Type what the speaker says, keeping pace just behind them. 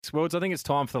Worlds, I think it's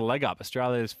time for the leg up,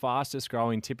 Australia's fastest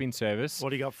growing tipping service. What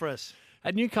do you got for us?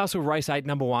 At Newcastle Race 8,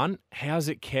 number 1, how's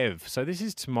it, Kev? So this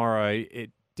is tomorrow.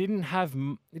 It didn't have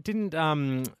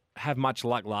much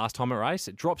luck last time at race.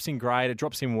 It drops in grade, it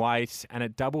drops in weight, and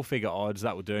at double figure odds,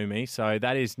 that will do me. So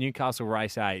that is Newcastle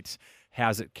Race 8.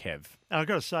 How's it, Kev? I've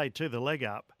got to say, too, the leg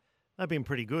up, they've been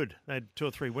pretty good. They had 2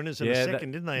 or 3 winners in a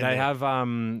second, didn't they? They have.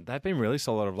 They've been really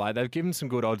solid of late. They've given some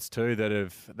good odds too that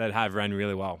have ran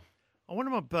really well. I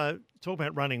want to talk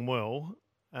about running well.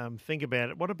 Think about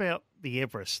it. What about the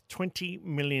Everest? $20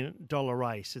 million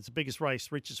race. It's the biggest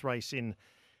race, richest race in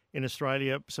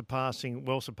Australia, surpassing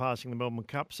the Melbourne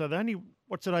Cup. So they only,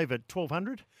 what's it, over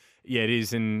 1,200? Yeah, it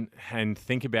is. And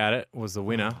Think About It was the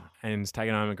winner and has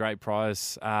taken home a great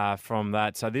prize from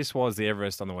that. So this was the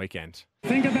Everest on the weekend.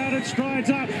 Think About It strides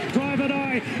up, Private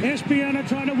Eye, Espiona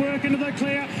trying to work into the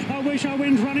clear. I Wish I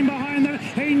Win's running behind them.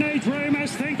 He needs room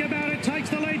as Think About It takes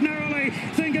the lead narrowly.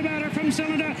 Think About It from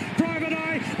Cylinder, Private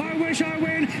Eye, I Wish I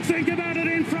Win. Think About It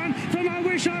in front from I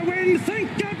Wish I Win.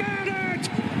 Think About It!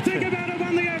 Think About It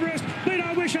won the Everest, beat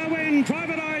I Wish I Win.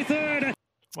 Private Eye third.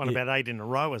 Won about 8 in a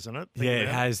row, isn't it? It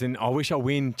has. And I Wish I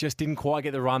Win just didn't quite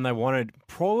get the run they wanted.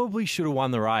 Probably should have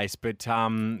won the race. But, the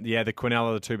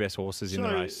Quinella are the 2 best horses in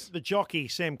the race. The jockey,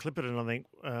 Sam Clipperton, I think,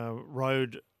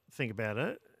 rode Think About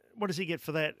It. What does he get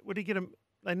for that? Would he get him?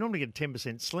 They normally get a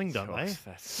 10% sling, don't they?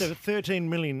 So $13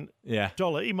 million. Yeah.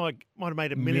 He might have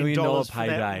made $1 million for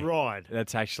that ride.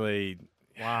 That's actually...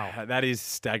 Wow. That is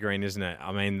staggering, isn't it?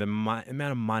 I mean, the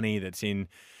amount of money that's in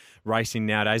racing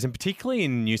nowadays, and particularly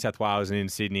in New South Wales and in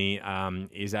Sydney,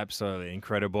 is absolutely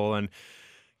incredible. And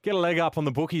get a leg up on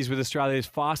the bookies with Australia's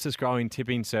fastest growing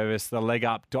tipping service,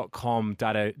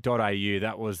 thelegup.com.au.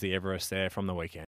 That was the Everest there from the weekend.